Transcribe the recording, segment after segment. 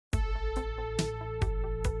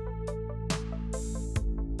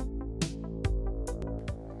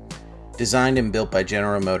Designed and built by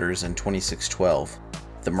General Motors in 2612,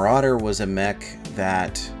 the Marauder was a mech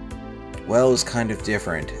that, well, was kind of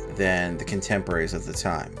different than the contemporaries of the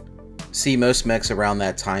time. See, most mechs around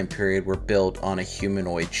that time period were built on a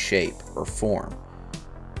humanoid shape or form.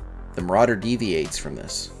 The Marauder deviates from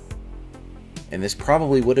this, and this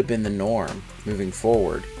probably would have been the norm moving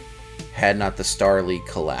forward had not the Star League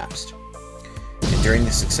collapsed. And during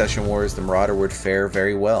the Succession Wars, the Marauder would fare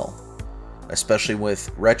very well, especially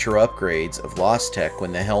with retro upgrades of Lost Tech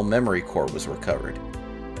when the Helm Memory Core was recovered.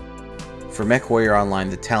 For MechWarrior Online,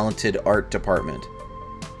 the talented art department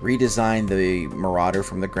redesigned the Marauder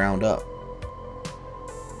from the ground up.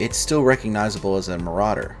 It's still recognizable as a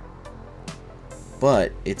Marauder,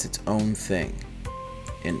 but it's its own thing.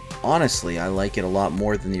 And honestly, I like it a lot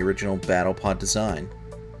more than the original BattlePod design.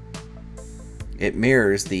 It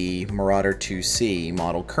mirrors the Marauder 2C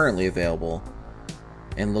model currently available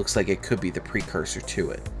and looks like it could be the precursor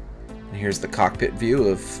to it. And here's the cockpit view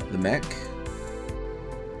of the mech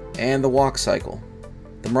and the walk cycle.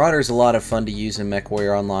 The Marauder is a lot of fun to use in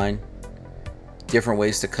MechWarrior Online. Different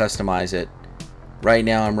ways to customize it. Right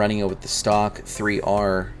now I'm running it with the stock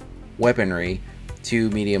 3R weaponry, 2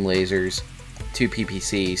 medium lasers, 2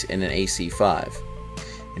 PPCs, and an AC-5.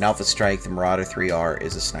 In Alpha Strike, the Marauder 3R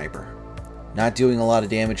is a sniper. Not doing a lot of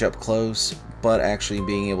damage up close, but actually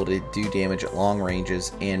being able to do damage at long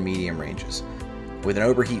ranges and medium ranges. With an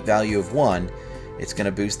overheat value of 1, it's going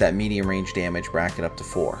to boost that medium range damage bracket up to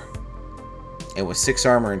 4. And with 6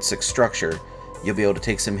 armor and 6 structure, you'll be able to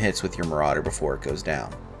take some hits with your Marauder before it goes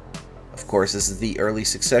down. Of course, this is the early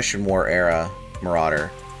Succession War era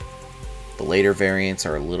Marauder. The later variants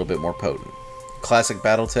are a little bit more potent. Classic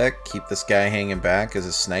BattleTech, keep this guy hanging back as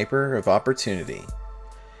a sniper of opportunity.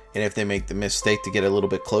 And if they make the mistake to get a little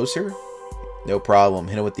bit closer, no problem,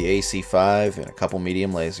 hit him with the AC-5 and a couple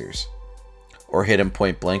medium lasers. Or hit him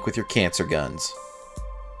point blank with your cancer guns.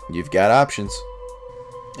 You've got options.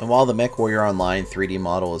 And while the MechWarrior Online 3D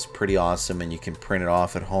model is pretty awesome and you can print it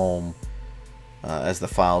off at home, as the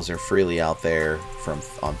files are freely out there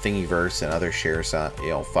on Thingiverse and other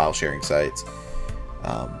file sharing sites,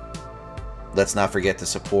 let's not forget to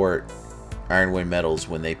support Ironwind Metals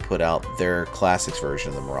when they put out their Classics version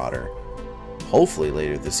of the Marauder, hopefully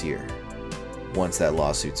later this year, once that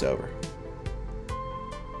lawsuit's over.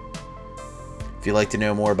 If you'd like to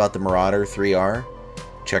know more about the Marauder 3R,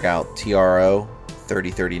 check out TRO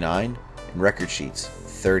 3039 and Record Sheets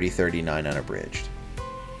 3039 Unabridged.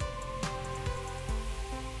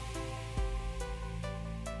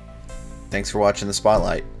 Thanks for watching the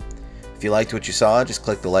Spotlight. If you liked what you saw, just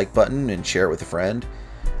click the like button and share it with a friend,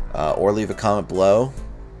 or leave a comment below.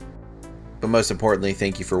 But most importantly,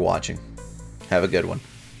 thank you for watching. Have a good one.